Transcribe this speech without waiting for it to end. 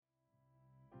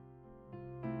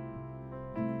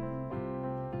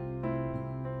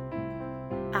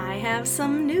I have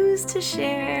some news to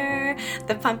share.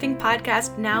 The Pumping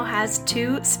Podcast now has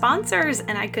 2 sponsors,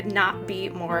 and I could not be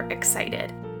more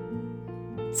excited.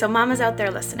 So mamas out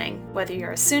there listening, whether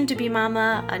you're a soon-to-be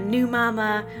mama, a new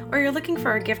mama, or you're looking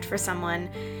for a gift for someone,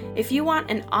 if you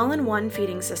want an all-in-one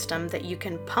feeding system that you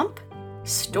can pump,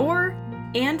 store,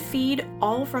 and feed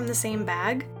all from the same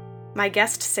bag, my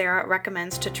guest Sarah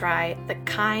recommends to try the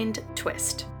Kind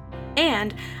Twist.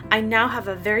 And I now have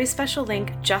a very special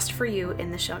link just for you in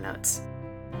the show notes.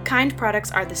 Kind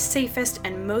products are the safest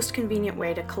and most convenient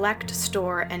way to collect,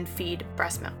 store, and feed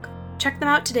breast milk. Check them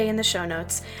out today in the show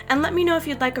notes, and let me know if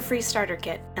you'd like a free starter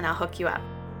kit, and I'll hook you up.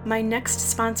 My next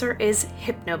sponsor is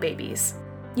Hypnobabies.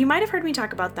 You might have heard me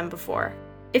talk about them before.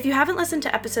 If you haven't listened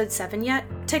to episode 7 yet,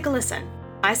 take a listen.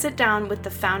 I sit down with the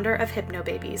founder of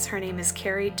Hypnobabies. Her name is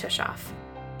Carrie Tushoff.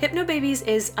 Hypnobabies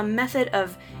is a method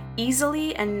of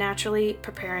easily and naturally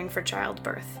preparing for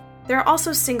childbirth. There are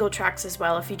also single tracks as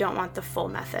well if you don't want the full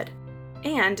method.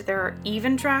 And there are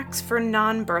even tracks for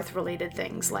non-birth related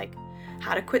things like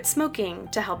how to quit smoking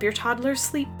to help your toddler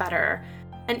sleep better,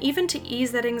 and even to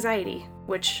ease that anxiety,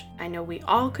 which I know we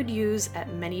all could use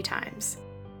at many times.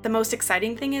 The most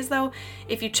exciting thing is though,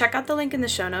 if you check out the link in the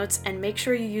show notes and make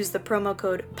sure you use the promo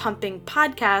code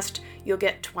PUMPINGPODCAST, you'll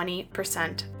get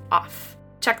 20% off.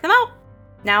 Check them out!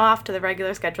 Now off to the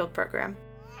regular scheduled program.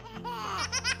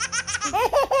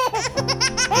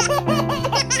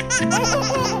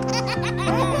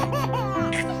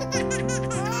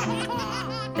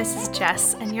 This is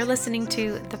Jess, and you're listening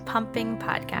to the Pumping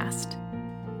Podcast.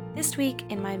 This week,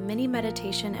 in my mini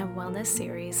meditation and wellness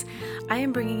series, I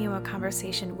am bringing you a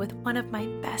conversation with one of my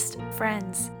best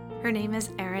friends. Her name is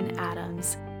Erin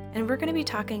Adams, and we're going to be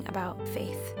talking about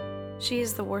faith. She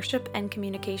is the worship and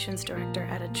communications director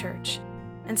at a church.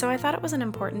 And so I thought it was an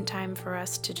important time for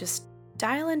us to just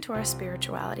dial into our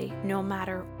spirituality, no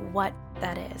matter what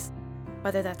that is,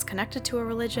 whether that's connected to a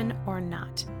religion or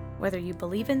not, whether you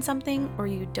believe in something or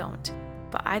you don't.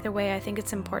 But either way, I think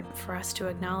it's important for us to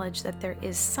acknowledge that there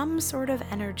is some sort of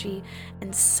energy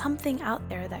and something out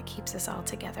there that keeps us all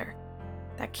together,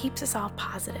 that keeps us all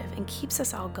positive and keeps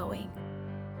us all going.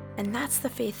 And that's the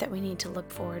faith that we need to look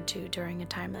forward to during a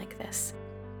time like this.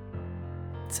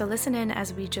 So listen in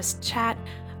as we just chat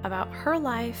about her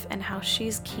life and how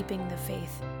she's keeping the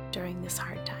faith during this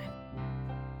hard time.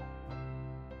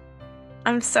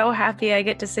 I'm so happy I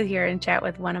get to sit here and chat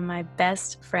with one of my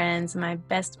best friends, my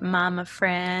best mama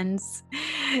friends,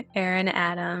 Erin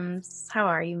Adams. How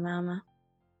are you, Mama?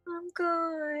 I'm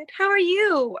good. How are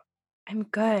you? I'm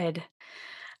good.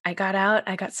 I got out.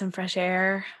 I got some fresh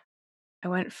air. I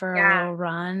went for a little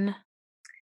run.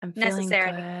 I'm feeling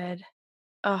good.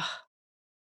 Oh,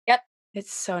 yep.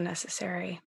 It's so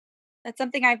necessary. That's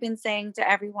something I've been saying to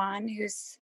everyone who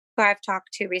I've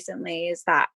talked to recently is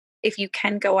that if you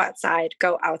can go outside,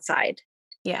 go outside.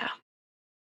 Yeah.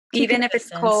 Even if it's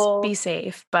cold. Be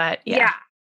safe, but yeah.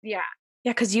 Yeah,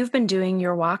 because you've been doing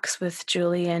your walks with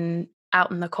Julian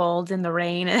out in the cold, in the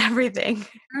rain and everything.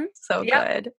 Mm-hmm. So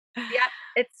good. Yeah,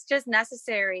 it's just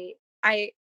necessary.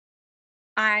 I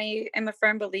am a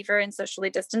firm believer in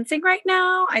socially distancing right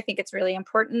now. I think it's really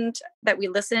important that we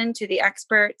listen to the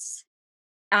experts.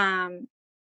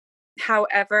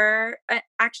 However,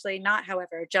 actually not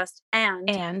however, just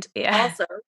and yeah. Also,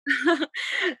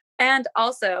 and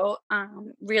also,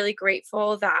 really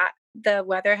grateful that the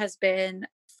weather has been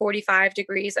 45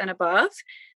 degrees and above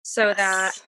so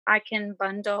that I can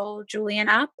bundle Julian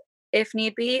up if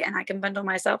need be, and I can bundle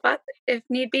myself up if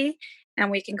need be,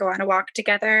 and we can go on a walk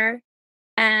together.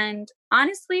 And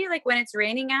honestly, like when it's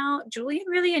raining out, Julian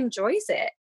really enjoys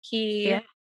it. He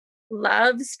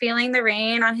loves feeling the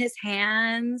rain on his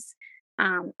hands.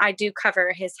 I do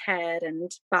cover his head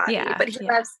and body, but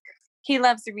he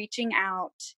loves reaching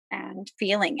out and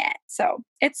feeling it. So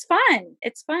it's fun.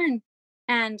 It's fun.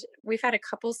 And we've had a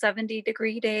couple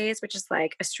 70-degree days, which is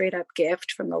like a straight up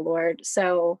gift from the Lord.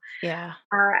 So I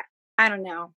don't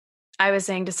know. I was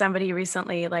saying to somebody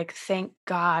recently, like, thank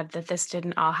God that this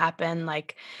didn't all happen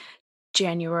like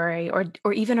January or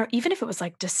even if it was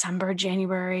like December,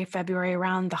 January, February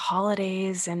around the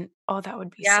holidays, and that would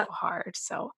be so hard.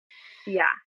 So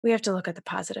we have to look at the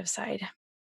positive side.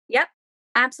 Yep,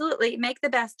 absolutely. Make the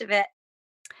best of it.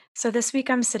 So this week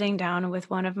I'm sitting down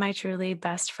with one of my truly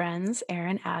best friends,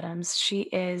 Erin Adams. She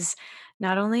is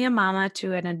not only a mama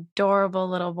to an adorable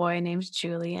little boy named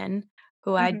Julian,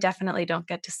 who I definitely don't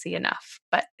get to see enough,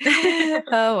 but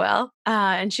oh well.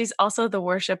 And she's also the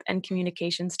worship and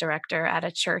communications director at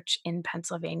a church in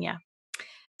Pennsylvania.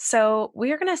 So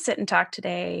we are going to sit and talk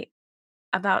today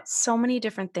about so many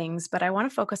different things, but I want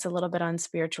to focus a little bit on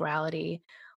spirituality,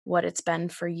 what it's been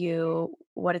for you,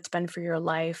 what it's been for your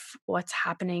life, what's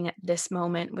happening at this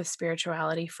moment with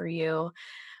spirituality for you,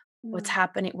 what's Mm.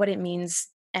 happening, what it means,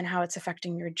 and how it's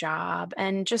affecting your job,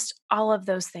 and just all of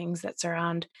those things that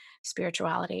surround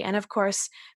spirituality. And of course,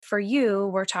 for you,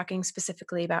 we're talking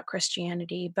specifically about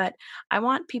Christianity, but I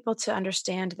want people to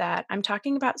understand that I'm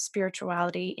talking about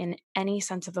spirituality in any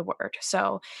sense of the word.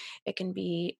 So it can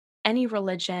be any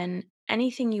religion,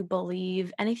 anything you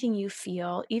believe, anything you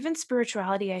feel, even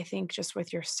spirituality, I think, just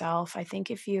with yourself. I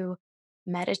think if you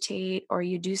meditate or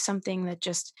you do something that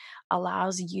just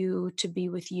allows you to be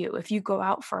with you. If you go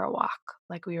out for a walk,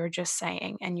 like we were just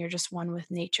saying, and you're just one with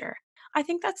nature, I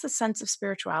think that's the sense of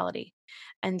spirituality.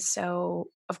 And so,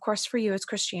 of course, for you, it's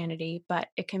Christianity, but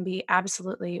it can be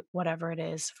absolutely whatever it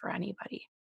is for anybody.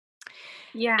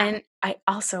 Yeah. And I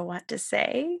also want to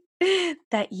say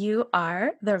that you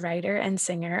are the writer and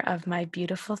singer of my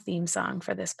beautiful theme song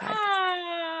for this podcast.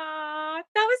 Ah,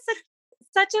 that was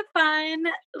such a fun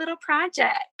little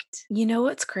project. You know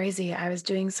what's crazy? I was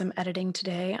doing some editing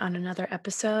today on another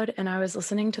episode and I was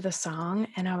listening to the song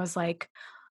and I was like,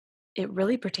 it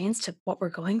really pertains to what we're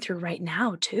going through right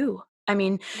now, too. I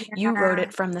mean, you wrote Yeah.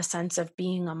 it from the sense of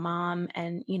being a mom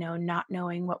and, not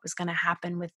knowing what was going to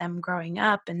happen with them growing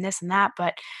up and this and that.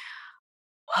 But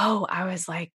whoa, I was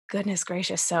like, goodness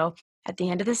gracious. So at the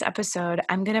end of this episode,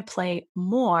 I'm going to play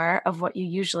more of what you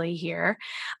usually hear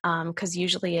because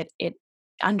usually it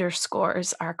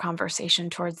underscores our conversation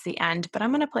towards the end. But I'm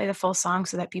going to play the full song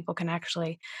so that people can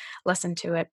actually listen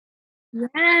to it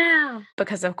Yeah.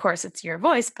 because, of course, it's your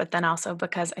voice, but then also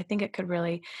because I think it could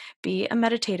really be a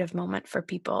meditative moment for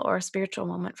people or a spiritual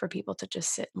moment for people to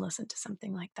just sit and listen to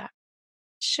something like that.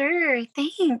 Sure.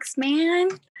 Thanks, man.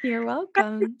 You're That's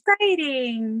welcome.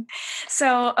 exciting.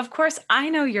 So, of course, I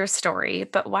know your story,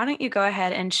 but why don't you go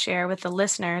ahead and share with the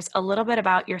listeners a little bit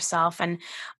about yourself and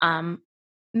um,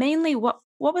 mainly what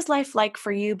was life like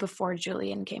for you before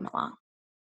Julian came along?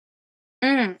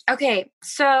 Okay.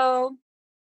 So,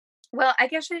 well, I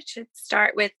guess I should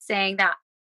start with saying that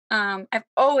I've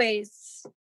always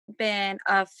been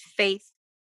a faith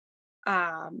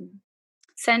um,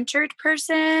 centered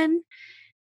person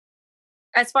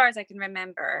as far as I can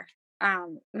remember.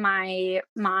 My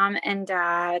mom and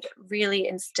dad really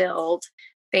instilled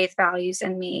faith values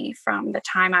in me from the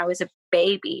time I was a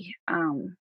baby.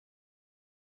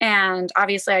 And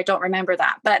obviously I don't remember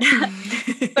that, but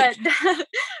but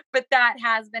but that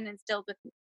has been instilled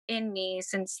in me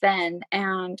since then.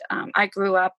 And I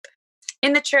grew up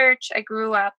in the church. I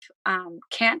grew up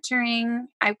cantoring.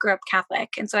 I grew up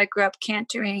Catholic, and so I grew up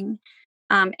cantoring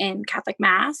in Catholic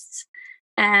mass.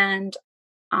 And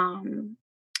um,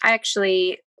 I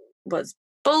actually was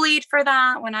bullied for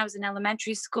that when I was in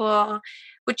elementary school,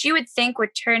 which you would think would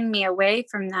turn me away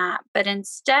from that, but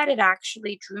instead it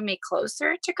actually drew me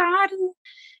closer to God.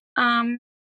 Um,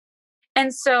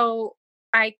 and so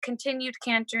I continued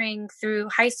cantoring through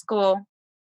high school,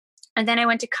 and then I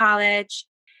went to college.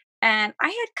 And I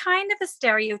had kind of a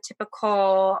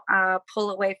stereotypical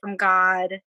pull away from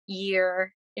God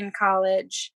year in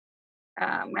college.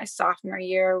 My sophomore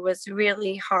year was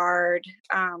really hard.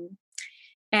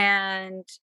 And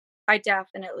I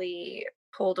definitely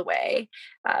pulled away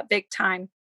big time.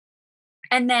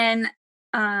 And then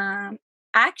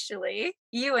actually,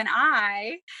 you and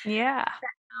I Yeah.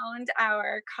 found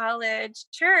our college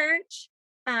church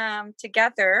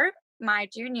together my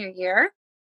junior year.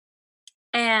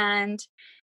 And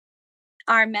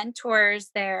our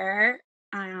mentors there,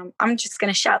 I'm just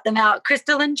going to shout them out,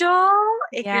 Crystal and Joel,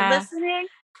 if you're Yeah. listening.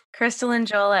 Crystal and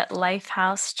Joel at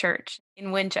Lifehouse Church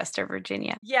in Winchester,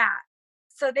 Virginia. Yeah.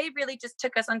 So they really just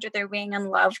took us under their wing and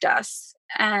loved us.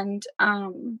 And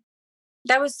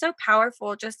that was so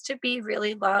powerful just to be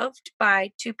really loved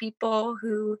by two people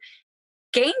who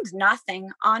gained nothing,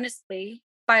 honestly,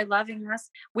 by loving us.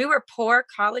 We were poor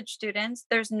college students.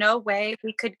 There's no way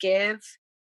we could give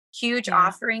huge Yeah.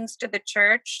 offerings to the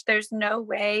church. There's no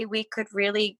way we could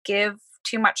really give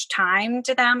too much time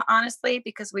to them, honestly,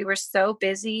 because we were so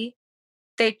busy.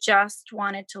 They just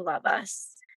wanted to love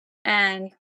us.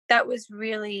 And that was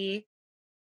really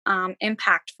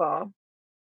impactful.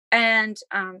 And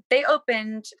they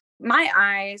opened my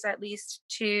eyes, at least,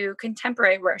 to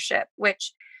contemporary worship,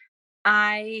 which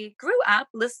I grew up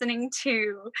listening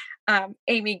to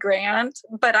Amy Grant,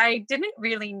 but I didn't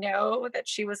really know that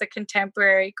she was a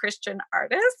contemporary Christian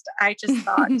artist. I just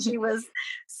thought she was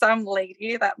some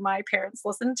lady that my parents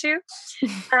listened to.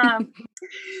 Um,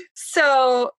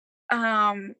 so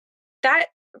that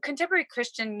contemporary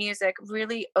Christian music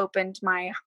really opened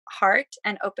my heart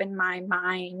and opened my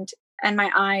mind and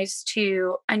my eyes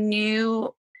to a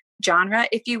new genre,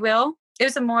 if you will. it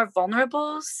was a more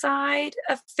vulnerable side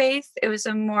of faith. It was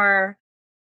a more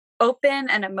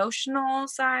open and emotional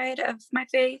side of my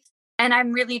faith. And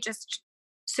I'm really just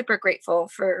super grateful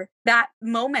for that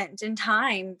moment in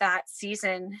time, that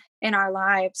season in our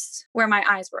lives where my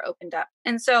eyes were opened up.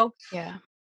 And so Yeah.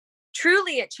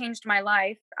 truly it changed my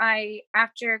life.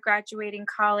 After graduating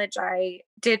college, I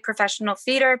did professional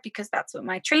theater because that's what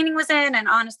my training was in. And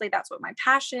honestly, that's what my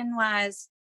passion was.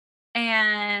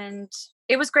 And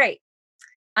it was great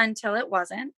until it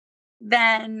wasn't.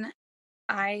 Then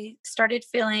I started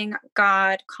feeling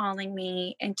God calling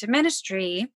me into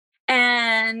ministry.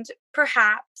 And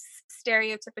perhaps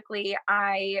stereotypically,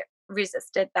 I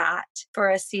resisted that for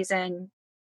a season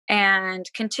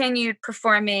and continued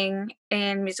performing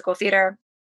in musical theater.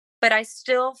 But I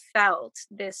still felt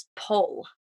this pull,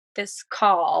 this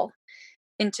call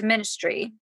into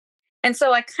ministry. And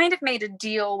so I kind of made a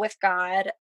deal with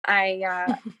God.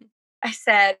 I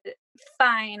said,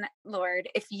 fine, Lord,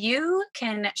 if you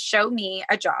can show me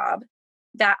a job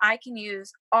that I can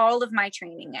use all of my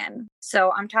training in.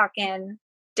 So I'm talking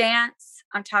dance,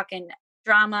 I'm talking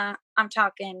drama, I'm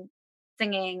talking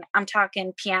singing, I'm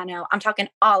talking piano, I'm talking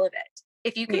all of it.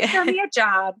 If you can show Yeah. me a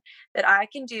job that I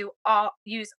can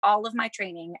use all of my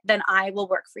training, then I will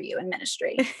work for you in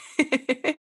ministry.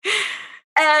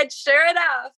 And sure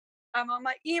enough, I'm on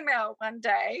my email one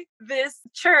day. This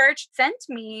church sent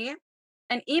me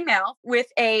an email with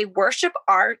a worship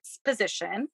arts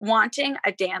position, wanting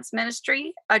a dance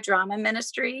ministry, a drama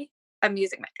ministry, a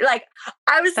music ministry. Like,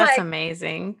 I was That's like,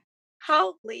 amazing.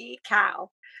 holy cow.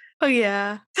 Oh,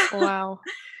 yeah. Wow.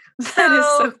 That is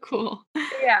So, so cool.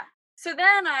 yeah. So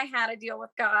then I had a deal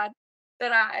with God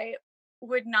that I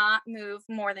would not move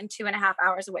more than 2.5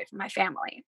 hours away from my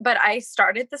family. But I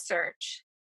started the search.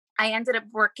 I ended up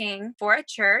working for a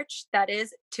church that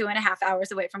is 2.5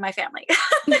 hours away from my family.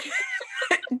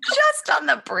 Just on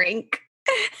the brink.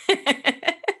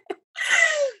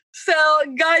 So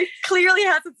God clearly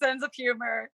has a sense of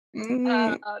humor.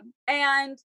 Mhm.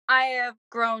 And I have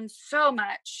grown so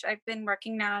much. I've been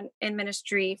working now in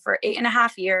ministry for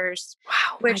 8.5 years,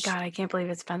 Wow. My which God, I can't believe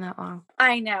it's been that long.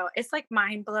 I know it's like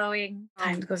mind blowing.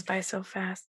 Time goes by so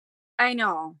fast. I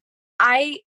know.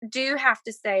 I do have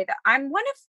to say that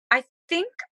I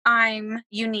think I'm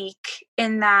unique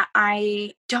in that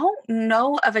I don't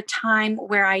know of a time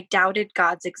where I doubted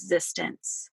God's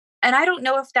existence. And I don't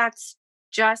know if that's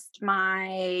just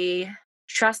my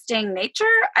trusting nature.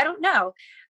 I don't know.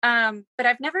 But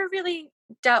I've never really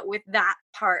dealt with that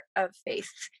part of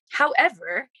faith.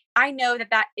 However, I know that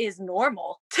that is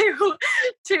normal to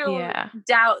Yeah.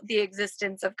 doubt the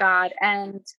existence of God.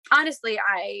 And honestly,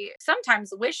 I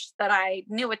sometimes wish that I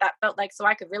knew what that felt like so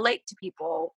I could relate to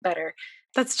people better.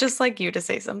 That's just like you to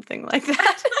say something like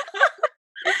that.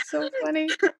 It's so funny.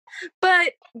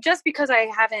 But just because I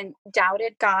haven't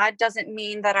doubted God doesn't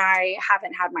mean that I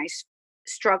haven't had my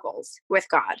struggles with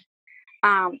God.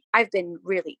 I've been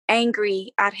really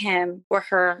angry at him or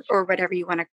her or whatever you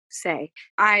want to say.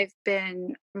 I've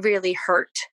been really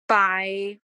hurt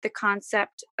by the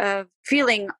concept of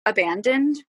feeling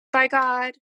abandoned by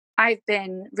God. I've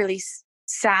been really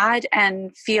sad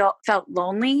and felt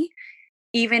lonely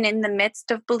even in the midst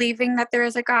of believing that there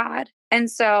is a God. And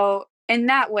so in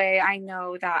that way I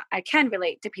know that I can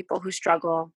relate to people who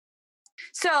struggle.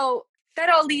 So that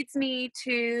all leads me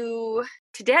to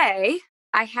today.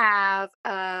 I have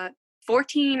a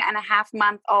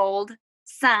 14.5-month-old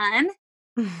son,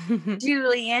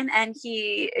 Julian, and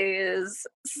he is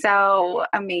so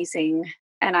amazing.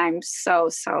 And I'm so,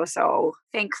 so, so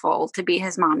thankful to be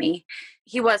his mommy.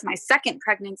 He was my second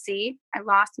pregnancy. I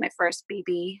lost my first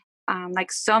baby,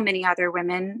 like so many other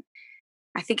women.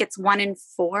 I think it's 1 in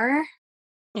 4.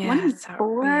 One Yeah, in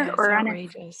four, it's or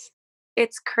outrageous.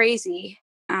 it's crazy.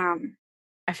 Um,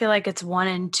 I feel like it's 1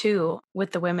 and 2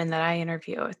 with the women that I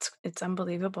interview. It's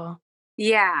unbelievable.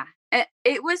 Yeah,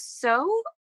 it was so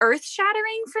earth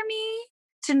shattering for me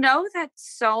to know that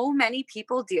so many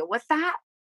people deal with that.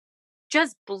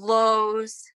 Just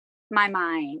blows my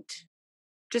mind.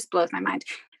 Just blows my mind.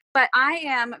 But I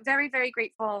am very, very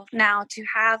grateful now to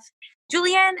have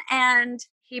Julian, and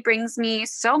he brings me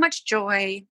so much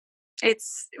joy.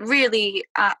 It's really,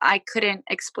 I couldn't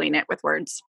explain it with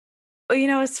words.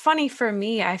 Well, it's funny for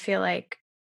me, I feel like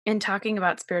in talking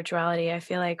about spirituality, I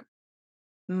feel like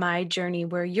my journey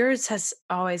where yours has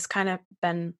always kind of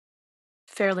been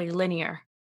fairly linear.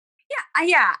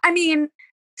 Yeah. I mean,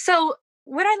 so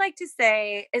what I like to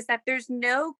say is that there's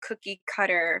no cookie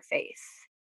cutter faith.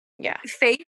 Yeah.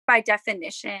 Faith, by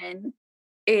definition,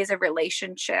 is a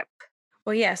relationship.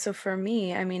 Well, yeah, so for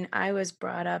me, I mean, I was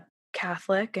brought up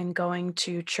Catholic and going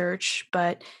to church,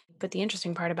 but but the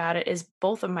interesting part about it is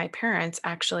both of my parents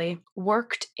actually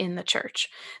worked in the church.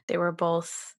 They were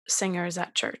both singers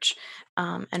at church,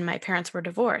 and my parents were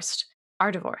divorced.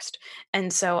 Are divorced.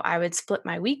 And so I would split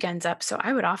my weekends up. So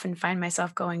I would often find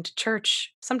myself going to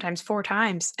church sometimes 4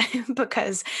 times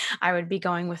because I would be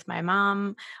going with my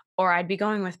mom, or I'd be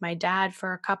going with my dad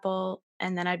for a couple,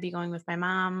 and then I'd be going with my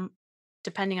mom,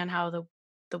 depending on how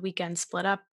the weekend split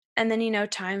up. And then,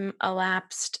 time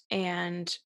elapsed,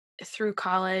 and through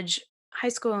college, high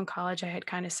school and college, I had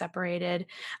kind of separated.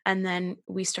 And then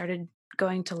we started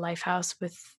going to Lifehouse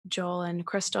with Joel and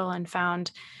Crystal and found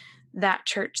that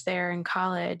church there in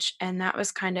college. And that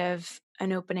was kind of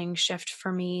an opening shift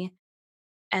for me.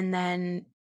 And then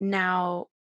now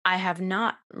I have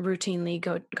not routinely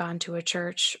gone to a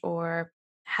church or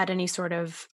had any sort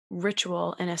of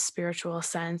ritual in a spiritual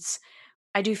sense.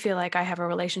 I do feel like I have a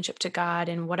relationship to God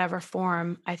in whatever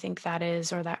form I think that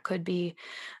is, or that could be,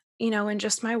 in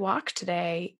just my walk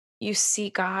today. You see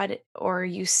God or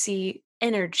you see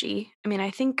energy. I mean,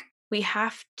 I think we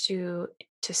have to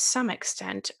some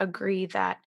extent, agree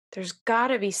that there's got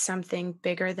to be something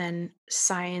bigger than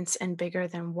science and bigger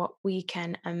than what we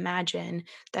can imagine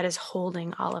that is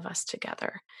holding all of us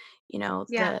together. Yeah.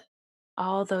 The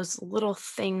all those little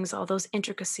things, all those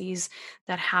intricacies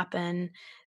that happen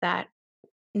that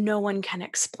no one can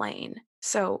explain.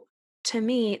 So to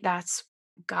me, that's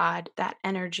God, that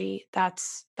energy,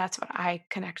 that's what I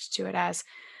connect to it as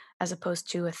opposed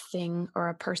to a thing or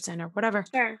a person or whatever.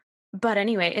 Sure. But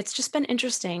anyway, it's just been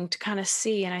interesting to kind of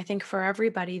see. And I think for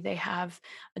everybody, they have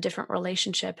a different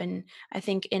relationship. And I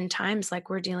think in times like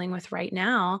we're dealing with right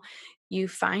now, you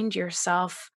find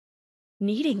yourself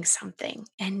needing something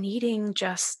and needing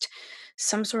just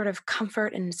some sort of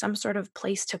comfort and some sort of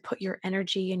place to put your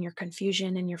energy and your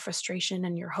confusion and your frustration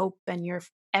and your hope and your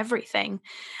everything.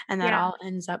 And that Yeah. all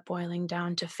ends up boiling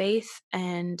down to faith.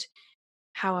 And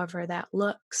however that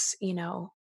looks,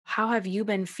 how have you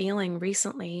been feeling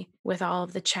recently with all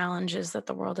of the challenges that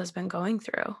the world has been going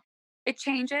through? It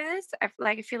changes.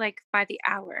 I feel like by the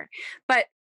hour. But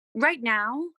right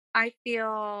now, I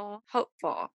feel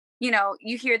hopeful.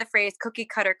 You hear the phrase cookie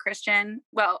cutter Christian.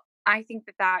 Well, I think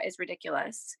that that is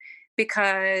ridiculous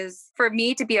because for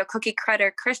me to be a cookie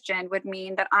cutter Christian would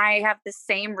mean that I have the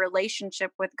same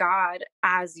relationship with God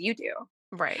as you do.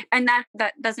 Right. And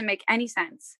that doesn't make any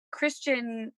sense.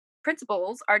 Christian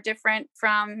principles are different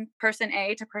from person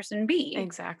A to person B.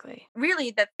 Exactly. Really,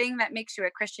 the thing that makes you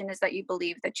a Christian is that you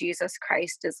believe that Jesus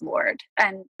Christ is Lord.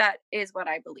 And that is what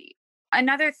I believe.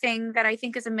 Another thing that I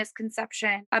think is a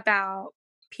misconception about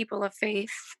people of faith,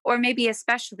 or maybe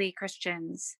especially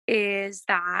Christians, is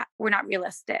that we're not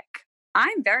realistic.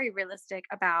 I'm very realistic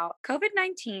about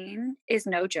COVID-19 is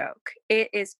no joke. It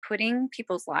is putting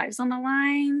people's lives on the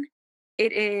line.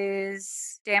 It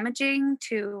is damaging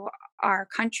to our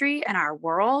country and our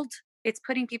world. It's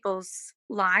putting people's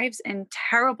lives in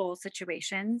terrible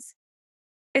situations.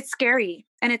 It's scary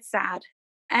and it's sad.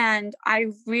 And I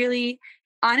really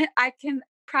on it I can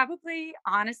probably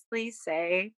honestly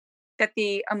say that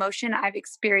the emotion I've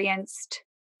experienced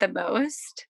the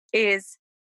most is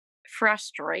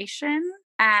frustration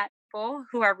at people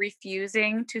who are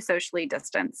refusing to socially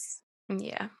distance.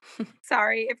 Yeah.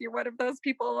 Sorry if you're one of those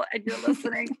people and you're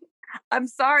listening. I'm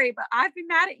sorry, but I've been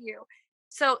mad at you.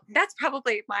 So that's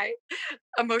probably my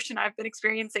emotion I've been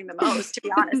experiencing the most, to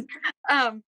be honest.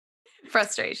 Um,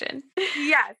 Frustration.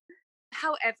 yes.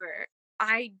 However,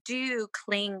 I do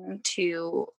cling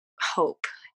to hope.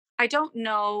 I don't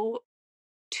know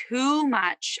too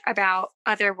much about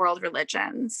other world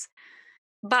religions,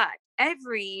 but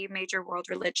every major world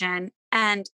religion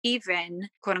and even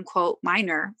quote unquote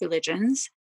minor religions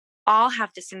all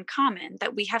have this in common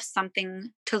that we have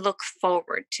something to look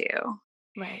forward to.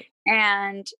 Right.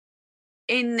 And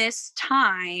in this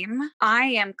time, I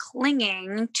am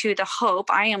clinging to the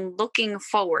hope. I am looking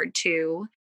forward to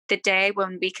the day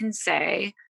when we can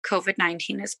say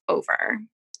COVID-19 is over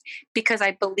because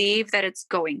I believe that it's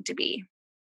going to be.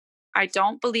 I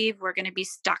don't believe we're going to be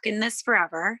stuck in this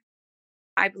forever.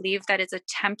 I believe that it's a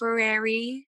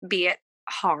temporary, be it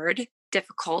hard,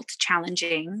 difficult,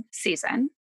 challenging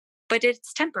season, but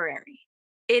it's temporary.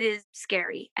 It is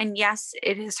scary. And yes,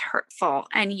 it is hurtful.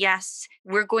 And yes,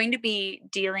 we're going to be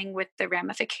dealing with the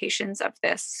ramifications of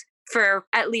this for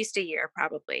at least a year,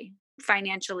 probably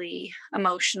financially,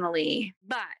 emotionally.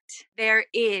 But there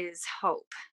is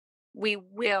hope. We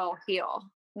will heal.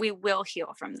 We will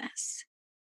heal from this.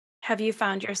 Have you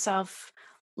found yourself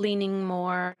leaning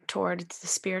more towards the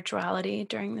spirituality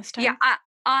during this Yeah, time?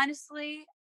 honestly,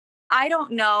 I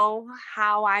don't know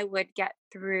how I would get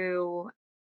through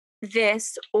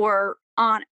this or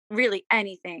on really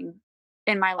anything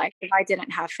in my life if I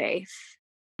didn't have faith.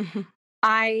 Mhm.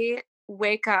 I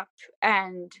wake up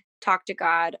and talk to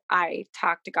God. I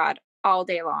talk to God all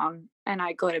day long and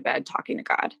I go to bed talking to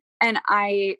God. And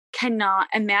I cannot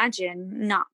imagine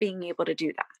not being able to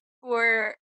do that.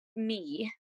 For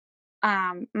me,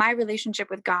 my relationship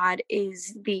with God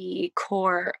is the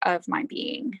core of my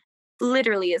being,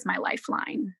 literally is my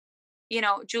lifeline.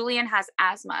 Julian has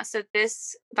asthma, so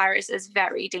this virus is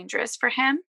very dangerous for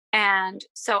him. And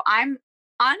so I'm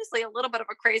honestly a little bit of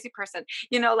a crazy person.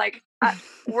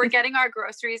 We're getting our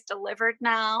groceries delivered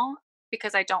now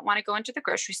because I don't want to go into the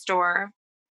grocery store.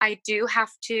 I do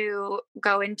have to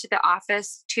go into the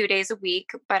office 2 days a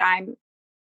week, but I'm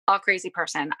a crazy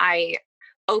person. I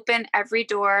open every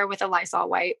door with a Lysol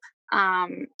wipe,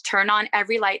 turn on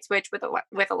every light switch with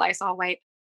a Lysol wipe.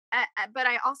 But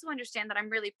I also understand that I'm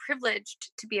really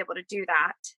privileged to be able to do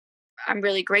that. I'm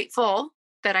really grateful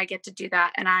that I get to do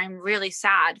that. And I'm really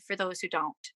sad for those who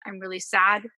don't. I'm really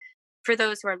sad for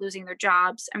those who are losing their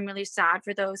jobs. I'm really sad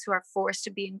for those who are forced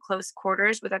to be in close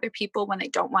quarters with other people when they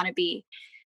don't want to be.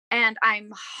 And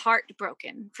I'm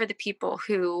heartbroken for the people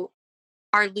who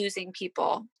are losing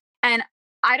people. And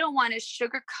I don't want to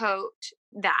sugarcoat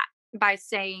that by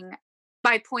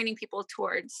pointing people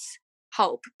towards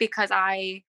hope, because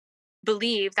I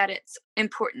believe that it's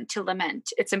important to lament,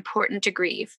 it's important to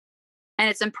grieve, and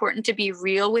it's important to be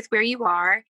real with where you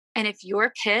are. And if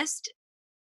you're pissed,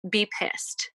 be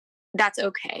pissed. That's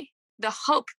okay. The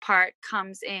hope part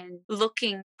comes in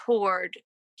looking toward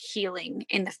healing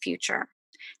in the future.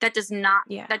 That does not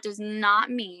Yeah. that does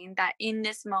not mean that in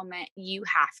this moment you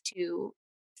have to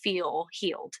feel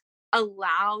healed.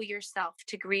 Allow yourself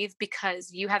to grieve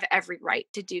because you have every right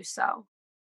to do so.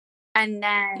 And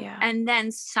then Yeah. and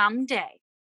then someday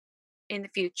in the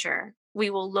future, we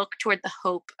will look toward the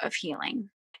hope of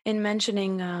healing. In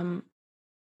mentioning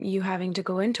you having to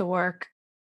go into work,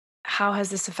 how has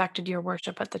this affected your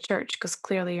worship at the church? Because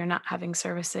clearly you're not having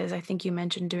services. I think you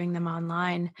mentioned doing them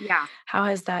online. Yeah. How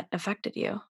has that affected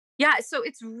you? Yeah. So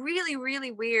it's really,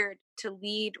 really weird to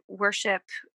lead worship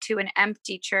to an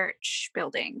empty church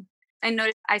building. And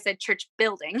notice I said church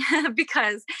building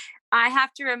because I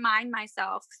have to remind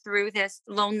myself through this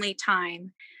lonely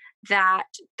time that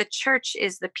the church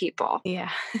is the people.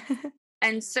 Yeah.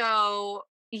 And so,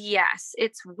 yes,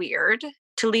 it's weird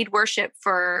to lead worship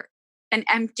for an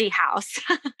empty house.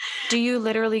 Do you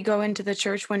literally go into the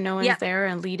church when no one's Yep. there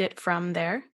and lead it from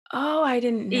there? Oh, I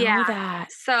didn't know Yeah.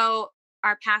 that. So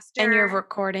our And you're pastor,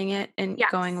 recording it and yes,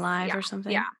 going live yeah, or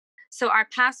something? yeah. So our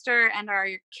pastor and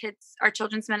our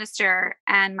children's minister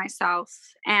and myself,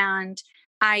 and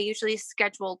I usually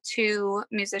schedule 2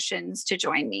 musicians to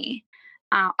join me.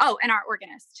 And our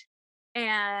organist.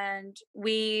 And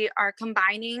we are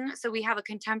combining. So we have a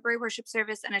contemporary worship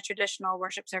service and a traditional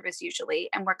worship service usually,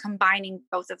 and we're combining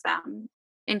both of them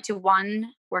into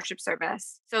one worship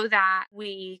service so that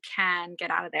we can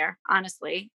get out of there.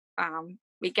 Honestly,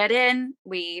 we get in,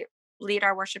 we lead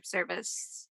our worship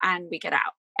service, and we get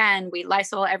out, and we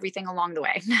Lysol everything along the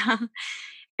way.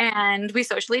 And we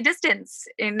socially distance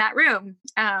in that room.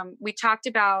 We talked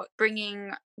about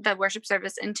bringing the worship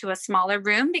service into a smaller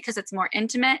room because it's more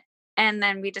intimate. And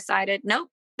then we decided, nope,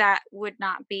 that would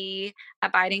not be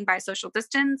abiding by social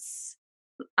distance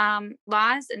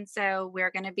laws. And so we're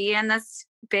going to be in this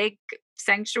big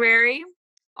sanctuary,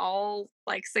 all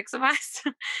like 6 of us.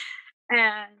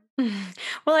 And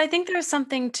Well, I think there's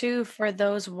something too for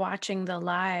those watching the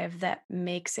live that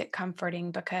makes it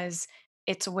comforting because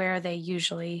it's where they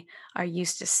usually are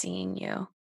used to seeing you.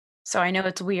 So I know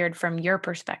it's weird from your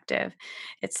perspective.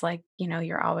 It's like,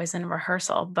 you're always in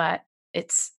rehearsal, but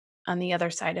it's on the other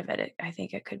side of it. I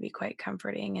think it could be quite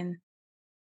comforting. And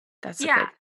that's a yeah, good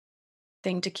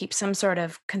thing to keep some sort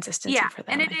of consistency yeah, for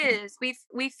and them, it I think. is.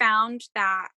 We found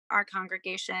that our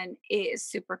congregation is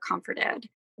super comforted.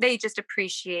 They just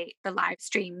appreciate the live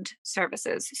streamed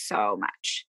services so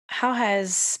much. How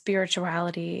has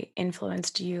spirituality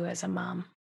influenced you as a mom?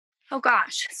 Oh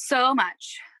gosh, so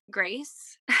much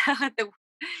grace. the,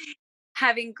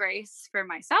 Having grace for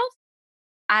myself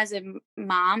as a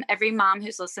mom. Every mom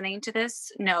who's listening to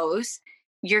this knows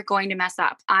you're going to mess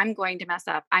up. I'm going to mess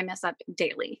up. I mess up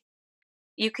daily.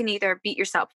 You can either beat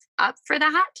yourself up for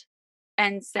that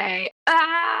and say,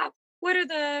 what are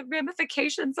the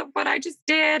ramifications of what I just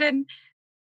did? And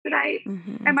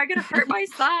Mhm. am I going to hurt my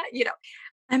son?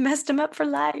 I messed him up for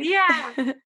life.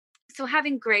 Yeah. So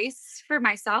having grace for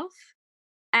myself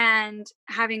and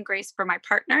having grace for my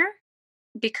partner,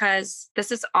 because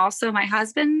this is also my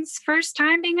husband's first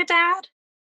time being a dad.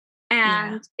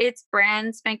 Yeah. And it's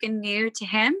brand spanking new to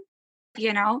him.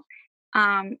 You know,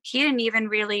 he didn't even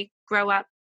really grow up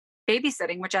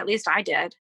babysitting, which at least I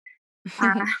did.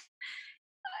 Uh,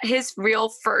 his real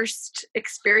first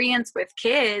experience with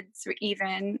kids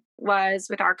even was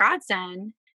with our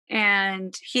godson,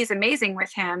 and he's amazing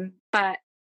with him, but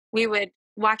we would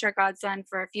watch our godson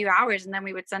for a few hours and then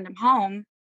we would send him home,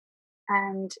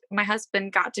 and my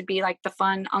husband got to be like the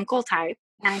fun uncle type,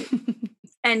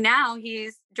 and now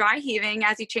he's dry heaving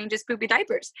as he changes poopy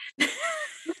diapers.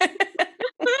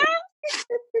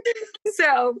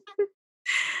 So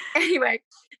anyway,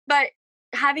 but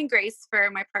having grace for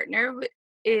my partner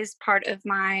is part of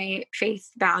my faith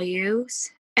values.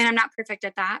 And I'm not perfect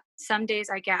at that. Some days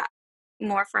I get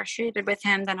more frustrated with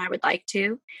him than I would like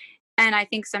to. And I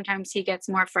think sometimes he gets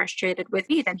more frustrated with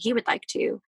me than he would like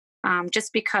to.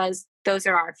 Just because those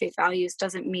are our faith values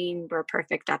doesn't mean we're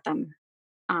perfect at them.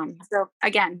 So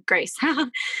again, grace.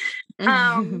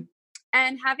 um,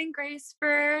 and having grace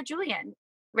for Julian.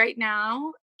 Right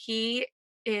now, he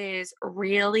is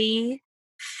really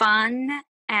fun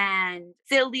and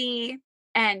silly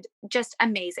and just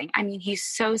amazing. I mean, he's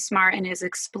so smart and is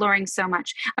exploring so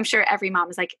much. I'm sure every mom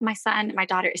is like, my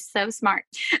daughter is so smart.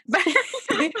 But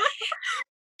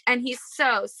and he's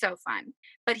so, so fun.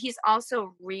 But he's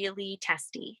also really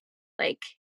testy. Like,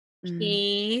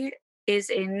 he is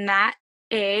in that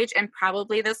age, and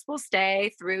probably this will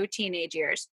stay through teenage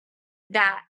years,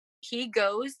 that he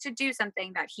goes to do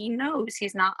something that he knows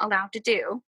he's not allowed to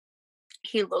do.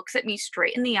 He looks at me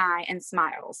straight in the eye and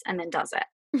smiles and then does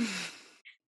it.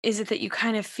 Is it that you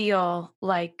kind of feel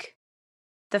like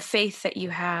the faith that you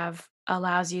have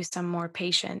allows you some more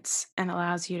patience and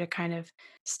allows you to kind of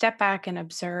step back and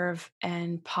observe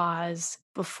and pause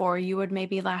before you would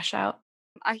maybe lash out?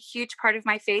 A huge part of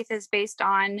my faith is based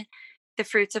on the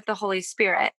fruits of the Holy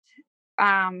Spirit,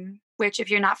 which,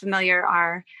 if you're not familiar,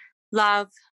 are love,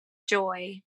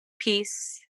 joy,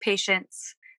 peace,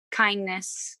 patience,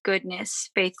 kindness, goodness,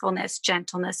 faithfulness,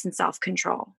 gentleness, and self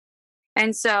control.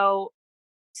 And so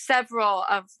several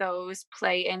of those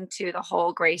play into the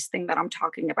whole grace thing that I'm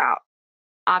talking about.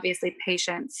 Obviously,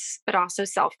 patience, but also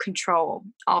self control,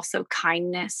 also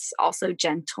kindness, also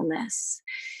gentleness.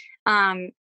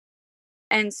 Um,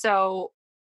 and so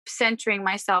centering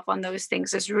myself on those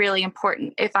things is really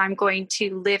important if I'm going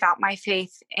to live out my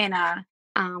faith in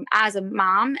as a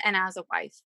mom and as a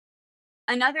wife.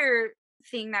 Another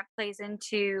thing that plays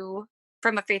into,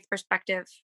 from a faith perspective,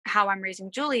 how I'm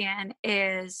raising Julian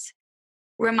is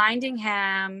reminding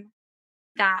him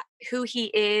that who he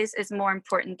is more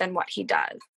important than what he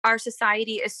does. Our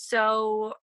society is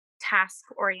so task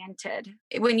oriented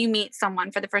when you meet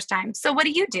someone for the first time. So, what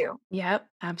do you do? Yep,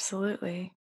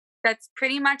 absolutely. That's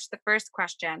pretty much the first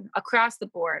question across the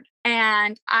board.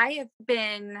 And I have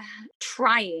been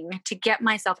trying to get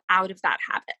myself out of that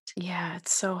habit. Yeah,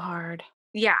 it's so hard.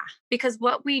 Yeah, because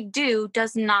what we do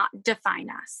does not define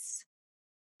us.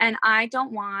 And I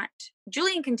don't want,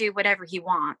 Julian can do whatever he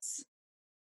wants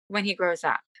when he grows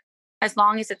up, as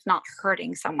long as it's not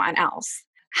hurting someone else.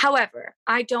 However,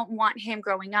 I don't want him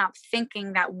growing up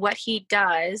thinking that what he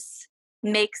does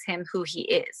makes him who he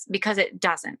is, because it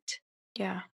doesn't.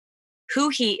 Yeah. Who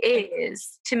he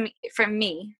is to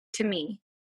me,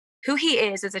 who he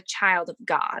is a child of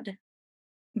God,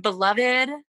 beloved,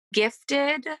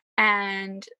 gifted,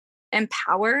 and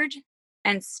empowered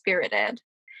and spirited.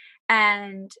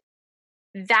 And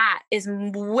that is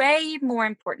way more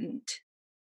important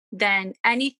than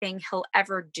anything he'll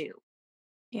ever do.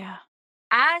 Yeah.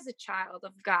 As a child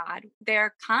of God,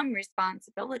 there come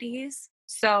responsibilities.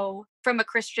 So, from a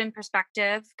Christian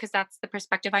perspective, because that's the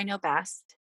perspective I know best,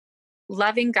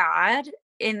 loving God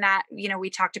in that, we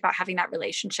talked about having that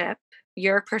relationship,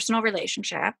 your personal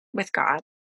relationship with God,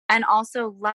 and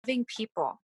also loving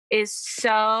people is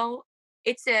so,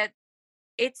 it's a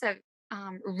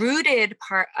rooted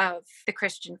part of the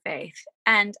Christian faith.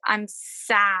 And I'm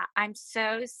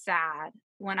so sad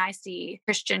when I see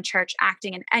Christian church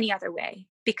acting in any other way,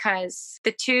 because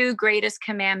the two greatest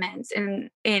commandments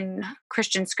in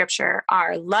Christian scripture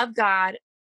are love God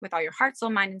with all your heart, soul,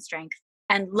 mind, and strength,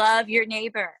 and love your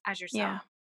neighbor as yourself. Yeah.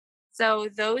 So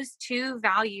those two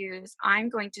values I'm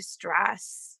going to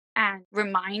stress and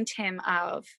remind him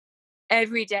of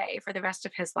every day for the rest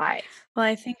of his life. Well,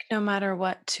 I think no matter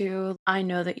what, too, I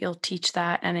know that you'll teach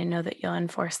that and I know that you'll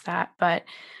enforce that. But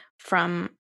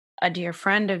from a dear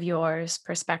friend of yours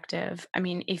perspective, I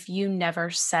mean, if you never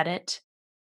said it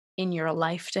in your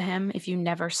life to him, if you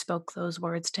never spoke those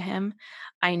words to him,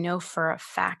 I know for a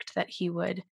fact that he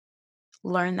would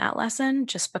learn that lesson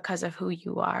just because of who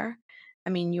you are. I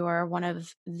mean, you are one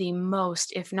of the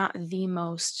most, if not the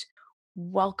most,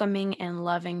 welcoming and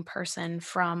loving person,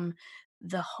 from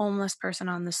the homeless person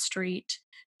on the street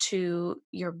to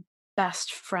your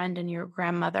best friend and your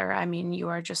grandmother. I mean, you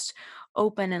are just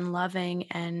open and loving,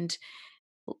 and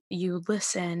you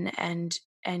listen, and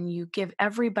you give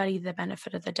everybody the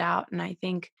benefit of the doubt. And I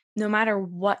think no matter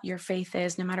what your faith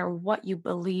is, no matter what you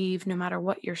believe, no matter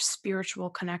what your spiritual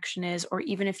connection is, or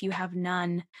even if you have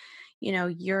none,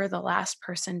 you're the last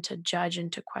person to judge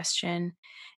and to question,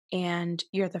 and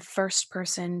you're the first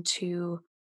person to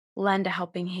lend a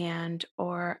helping hand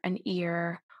or an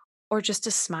ear or just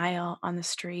a smile on the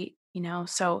street.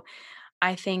 So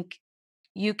I think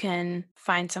you can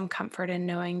find some comfort in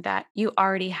knowing that you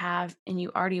already have and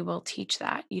you already will teach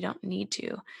that. You don't need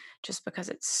to, just because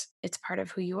it's part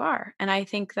of who you are. And I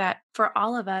think that for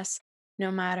all of us,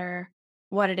 no matter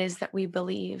what it is that we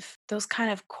believe, those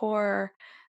kind of core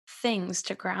things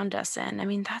to ground us in. I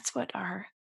mean, that's what our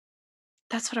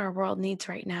world needs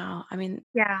right now. I mean,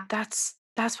 Yeah. that's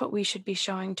what we should be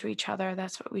showing to each other.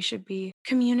 That's what we should be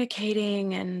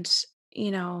communicating. And,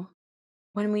 you know,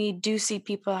 when we do see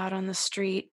people out on the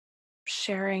street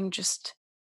sharing just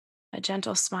a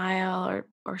gentle smile,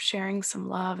 or sharing some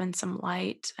love and some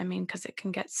light, I mean, because it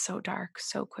can get so dark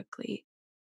so quickly.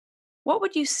 What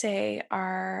would you say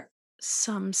are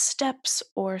some steps,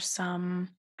 or some,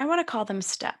 I want to call them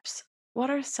steps. What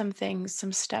are some things,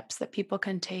 some steps that people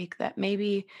can take that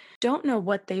maybe don't know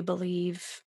what they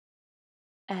believe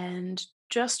and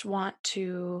just want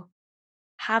to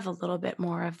have a little bit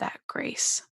more of that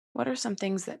grace? What are some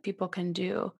things that people can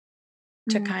do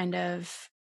to Mm. kind of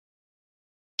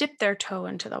dip their toe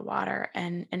into the water,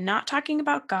 and not talking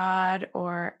about God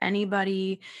or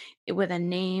anybody with a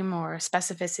name or a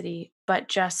specificity, but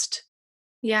just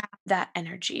Yeah, that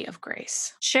energy of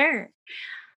grace? sure.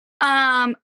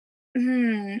 Um,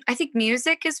 I think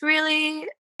music is really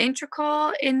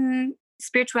integral in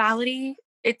spirituality.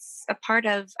 It's a part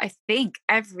of, I think,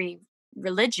 every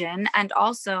religion, and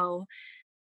also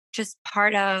just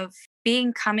part of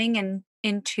being coming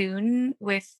in tune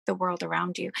with the world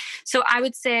around you. So I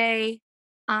would say,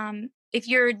 if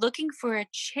you're looking for a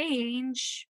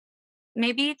change,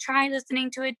 maybe try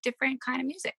listening to a different kind of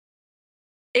music.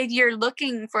 If you're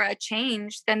looking for a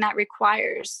change, then that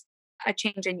requires a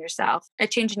change in yourself, a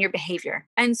change in your behavior.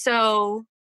 And so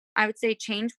I would say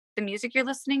change the music you're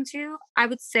listening to. I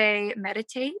would say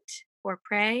meditate or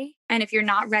pray. And if you're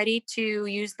not ready to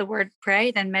use the word pray,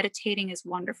 then meditating is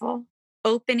wonderful.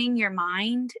 Opening your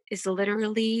mind is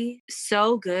literally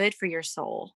so good for your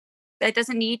soul. That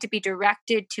doesn't need to be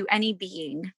directed to any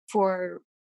being for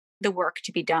the work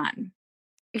to be done.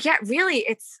 Yeah, really,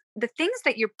 it's the things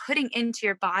that you're putting into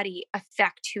your body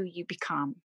affect who you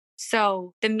become.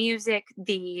 So, the music,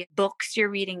 the books you're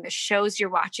reading, the shows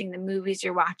you're watching, the movies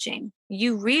you're watching,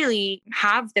 you really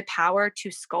have the power to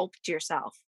sculpt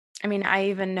yourself. I mean, I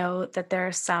even know that there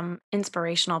are some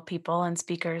inspirational people and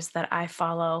speakers that I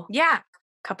follow. Yeah.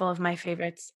 A couple of my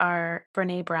favorites are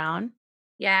Brene Brown.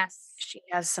 Yes. She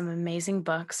has some amazing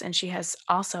books, and she has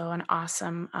also an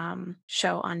awesome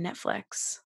show on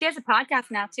Netflix. She has a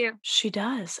podcast now too. She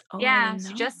does. Oh, I Yeah, didn't she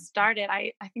know. just started.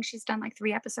 I think she's done like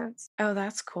 3 episodes. Oh,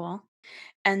 that's cool.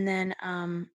 And then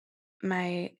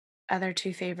my other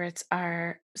two favorites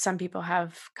are, some people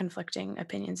have conflicting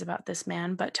opinions about this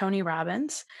man, but Tony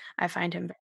Robbins. I find him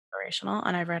very inspirational,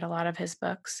 and I've read a lot of his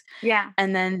books. Yeah.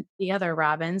 And then the other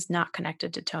Robbins, not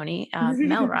connected to Tony,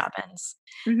 Mel Robbins.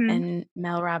 Mhm. And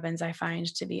Mel Robbins, I find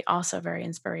to be also very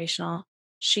inspirational.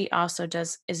 She also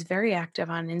is very active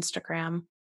on Instagram.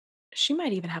 She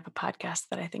might even have a podcast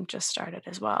that I think just started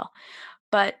as well.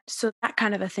 But so that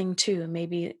kind of a thing too.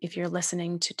 Maybe if you're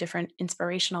listening to different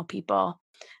inspirational people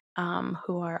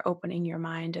who are opening your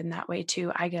mind in that way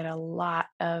too. I get a lot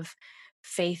of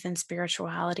faith and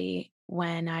spirituality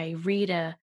when I read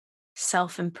a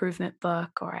self improvement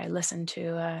book, or I listen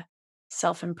to a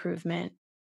self improvement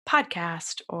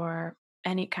podcast, or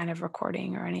any kind of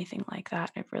recording or anything like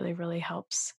that. It really, really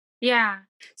helps. Yeah.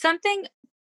 Something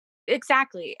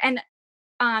exactly. And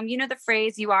you know the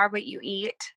phrase "you are what you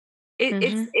eat."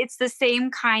 It's Hmm. it's the same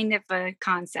kind of a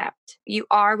concept. You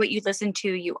are what you listen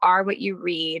to. You are what you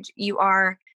read. You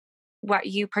are what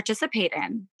you participate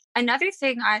in. Another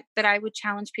thing that I would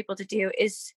challenge people to do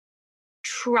is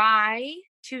try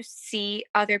to see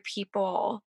other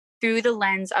people through the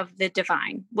lens of the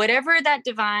divine, whatever that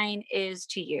divine is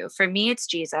to you. For me, it's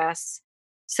Jesus.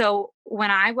 So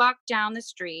when I walk down the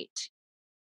street,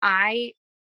 I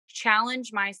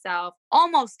challenge myself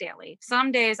almost daily.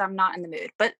 Some days I'm not in the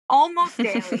mood, but almost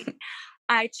daily,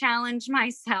 I challenge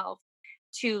myself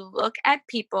to look at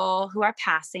people who are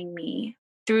passing me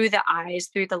through the eyes,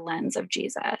 through the lens of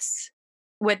Jesus.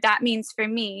 What that means for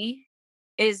me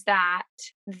is that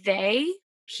they,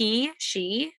 he,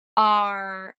 she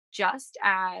are just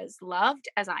as loved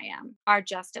as I am, are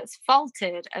just as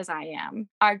faulted as I am,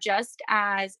 are just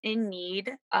as in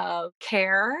need of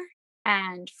care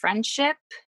and friendship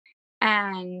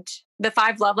and the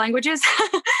 5 love languages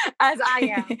as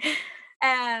I am.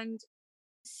 And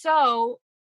so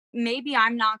maybe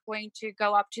I'm not going to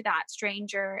go up to that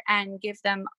stranger and give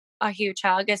them a huge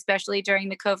hug, especially during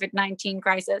the COVID-19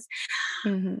 crisis.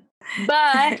 Mhm.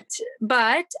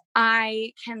 But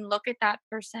I can look at that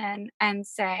person and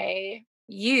say,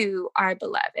 you are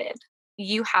beloved.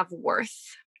 You have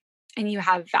worth and you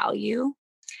have value.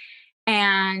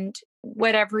 And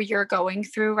whatever you're going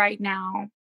through right now,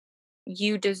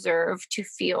 you deserve to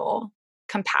feel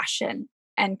compassion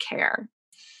and care.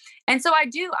 And so I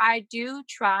do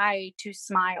try to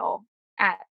smile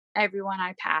at everyone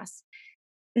I pass,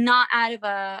 not out of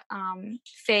a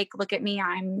fake, look at me,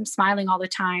 I'm smiling all the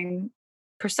time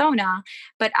persona,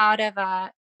 but out of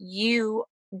a, you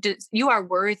are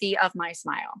worthy of my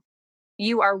smile.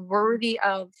 You are worthy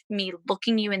of me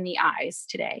looking you in the eyes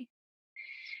today.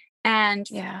 And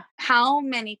Yeah. how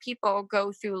many people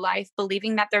go through life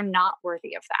believing that they're not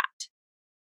worthy of that?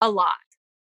 A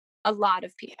lot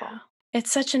of people. Yeah.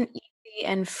 It's such an easy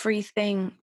and free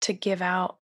thing to give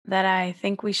out that I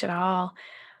think we should all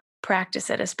practice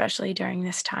it, especially during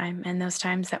this time and those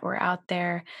times that we're out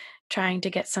there trying to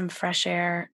get some fresh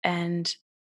air and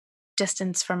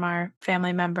distance from our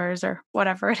family members or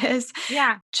whatever it is.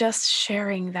 Yeah. Just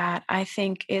sharing that, I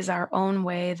think, is our own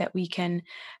way that we can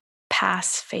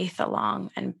pass faith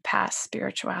along and pass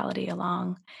spirituality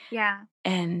along. Yeah.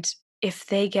 And if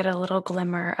they get a little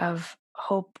glimmer of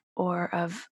hope or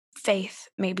of faith,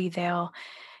 maybe they'll,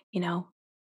 you know,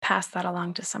 pass that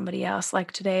along to somebody else.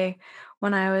 Like today,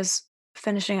 when I was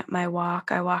finishing up my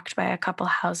walk, I walked by a couple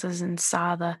houses and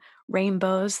saw the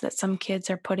rainbows that some kids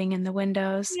are putting in the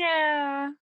windows.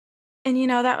 Yeah. And,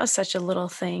 that was such a little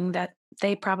thing that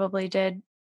they probably did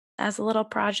as a little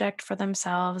project for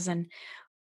themselves.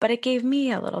 But it gave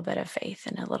me a little bit of faith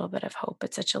and a little bit of hope.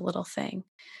 It's such a little thing.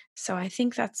 So I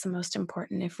think that's the most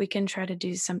important. If we can try to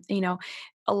do something,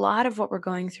 a lot of what we're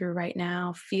going through right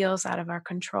now feels out of our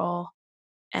control.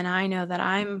 And I know that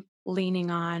I'm leaning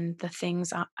on the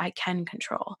things I can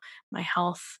control: my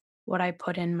health, what I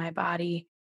put in my body,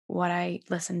 what I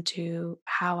listen to,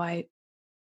 how I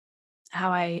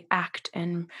act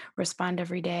and respond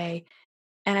every day.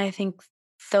 And I think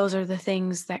those are the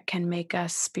things that can make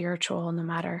us spiritual no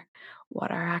matter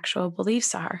what our actual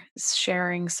beliefs are. Is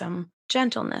sharing some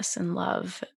gentleness and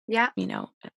love, Yeah. you know,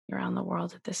 around the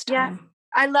world at this Yeah. time.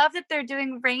 I love that they're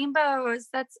doing rainbows.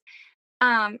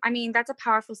 I mean, that's a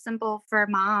powerful symbol for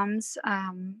moms.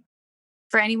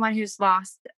 For anyone who's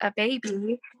lost a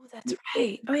baby, Oh, that's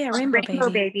right. Oh yeah, rainbow rainbow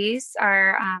baby. babies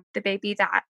are the baby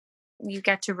that you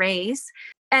get to raise.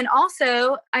 And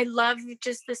also, I love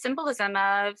just the symbolism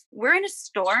of we're in a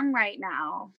storm right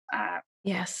now.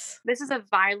 Yes. This is a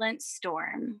violent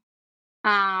storm.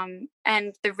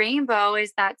 And the rainbow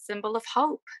is that symbol of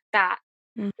hope that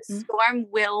the Mhm.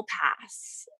 storm will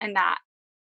pass and that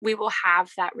we will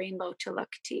have that rainbow to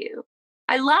look to.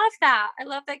 I love that. I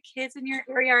love that kids in your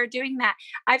area are doing that.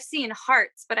 I've seen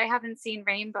hearts, but I haven't seen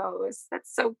rainbows.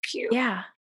 That's so cute. Yeah.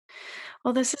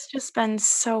 Well, this has just been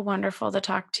so wonderful to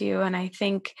talk to you. And I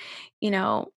think, you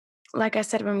know, like I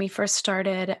said, when we first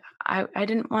started, I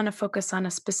didn't want to focus on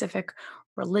a specific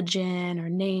religion or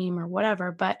name or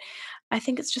whatever, but I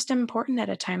think it's just important at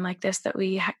a time like this that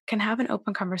we can have an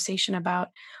open conversation about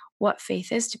what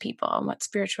faith is to people and what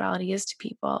spirituality is to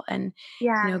people. And,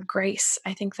 Yeah. grace,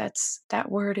 I think that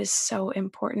word is so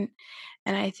important.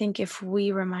 And I think if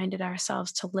we reminded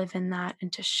ourselves to live in that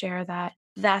and to share that,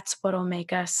 that's what'll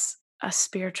make us a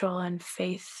spiritual and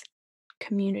faith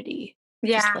community,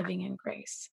 just Yeah. living in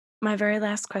grace. My very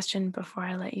last question before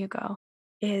I let you go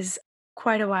is,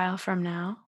 quite a while from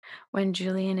now, when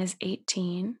Julian is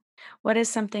 18, what is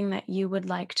something that you would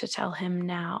like to tell him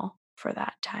now for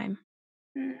that time?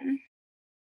 Mm.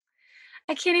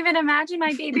 I can't even imagine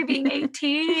my baby being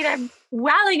 18. I'm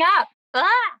welling up.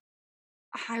 Ah!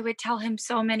 I would tell him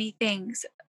so many things.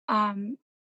 Um,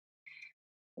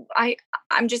 I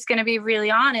I'm just going to be really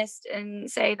honest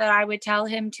and say that I would tell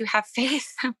him to have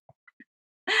faith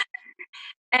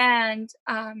and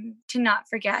to not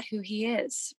forget who he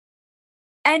is,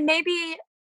 and maybe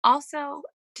also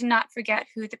to not forget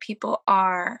who the people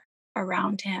are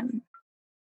around him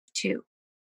too.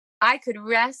 I could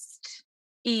rest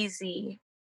easy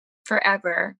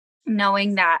forever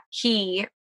knowing that he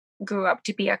grew up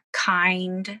to be a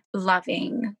kind,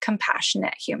 loving,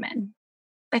 compassionate human.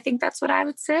 I think that's what I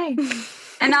would say.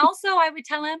 And also I would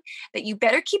tell him that you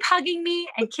better keep hugging me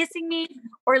and kissing me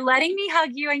or letting me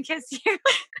hug you and kiss you.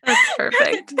 That's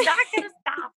perfect. It's not going to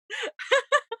stop.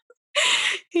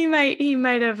 He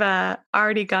might have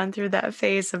already gone through that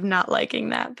phase of not liking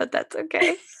that, but that's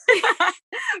okay.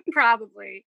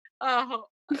 Probably. Oh,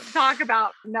 talk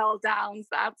about meltdowns.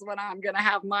 That's when I'm going to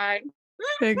have mine.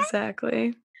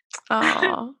 Exactly.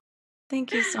 Oh,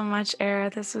 thank you so much, Era.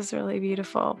 This was really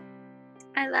beautiful.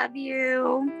 I love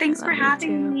you. Thanks for love you having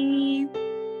too. me.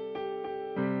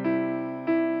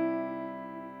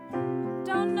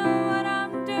 Don't know what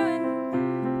I'm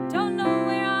doing, don't know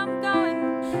where I'm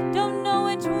going, don't know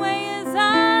which way is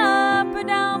up or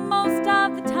down. Most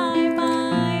of the time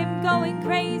I'm going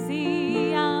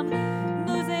crazy, I'm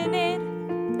losing it.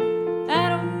 I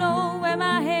don't know where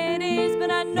my head is, but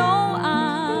I know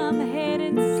I'm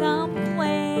heading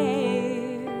somewhere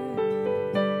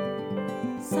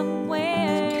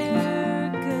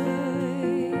good.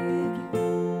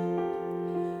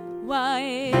 Why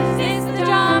is this the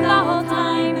job the whole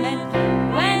time?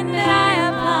 And when did I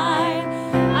apply?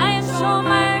 I am sure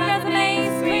my resume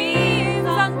screams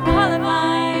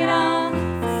unqualified. I'll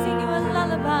sing you a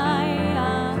lullaby.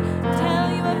 I'll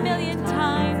tell you a million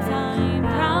times I'm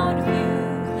proud of you.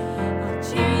 I'll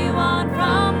cheer you on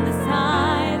from the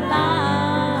sidelines.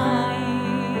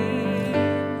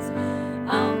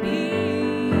 I'll be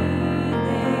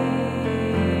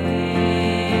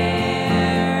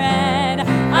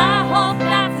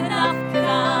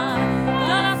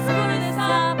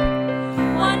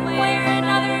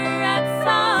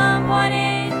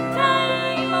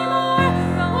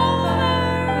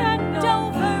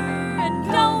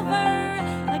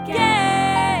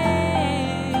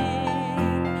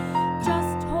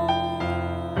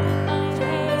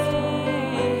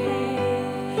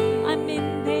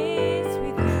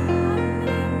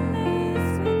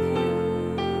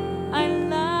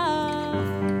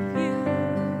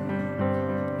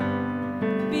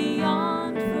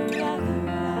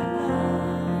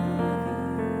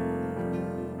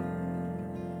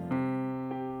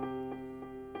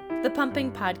The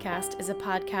Pumping Podcast is a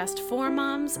podcast for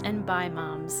moms and by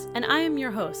moms, and I am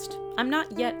your host. I'm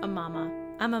not yet a mama.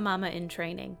 I'm a mama in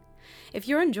training. If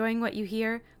you're enjoying what you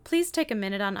hear, please take a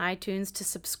minute on iTunes to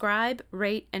subscribe,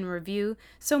 rate, and review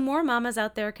so more mamas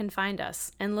out there can find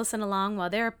us and listen along while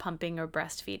they're pumping or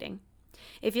breastfeeding.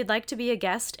 If you'd like to be a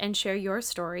guest and share your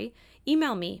story,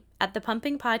 email me at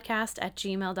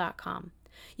thepumpingpodcast@gmail.com.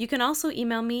 You can also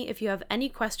email me if you have any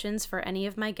questions for any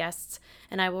of my guests,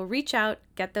 and I will reach out,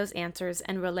 get those answers,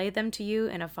 and relay them to you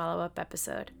in a follow-up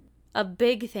episode. A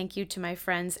big thank you to my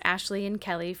friends Ashley and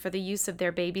Kelly for the use of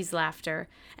their baby's laughter,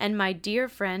 and my dear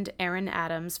friend Erin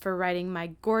Adams for writing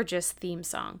my gorgeous theme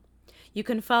song. You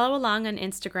can follow along on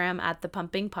Instagram at The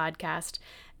Pumping Podcast,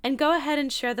 and go ahead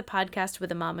and share the podcast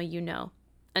with a mama you know.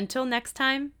 Until next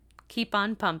time, keep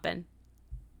on pumping.